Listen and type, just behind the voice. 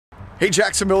Hey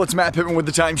Jacksonville, it's Matt Pittman with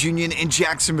the Times Union and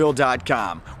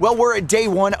Jacksonville.com. Well, we're at day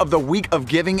one of the week of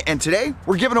giving, and today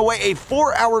we're giving away a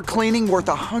 4-hour cleaning worth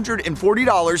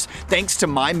 $140 thanks to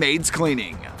My Maids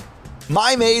Cleaning.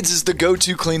 My Maids is the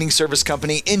go-to cleaning service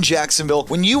company in Jacksonville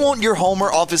when you want your home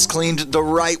or office cleaned the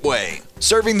right way.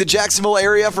 Serving the Jacksonville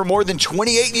area for more than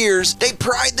 28 years, they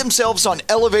pride themselves on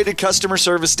elevated customer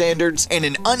service standards and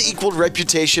an unequaled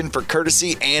reputation for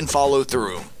courtesy and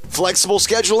follow-through. Flexible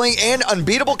scheduling and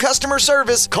unbeatable customer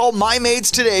service. Call My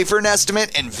Maids today for an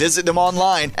estimate and visit them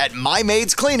online at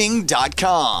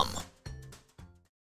mymaidscleaning.com.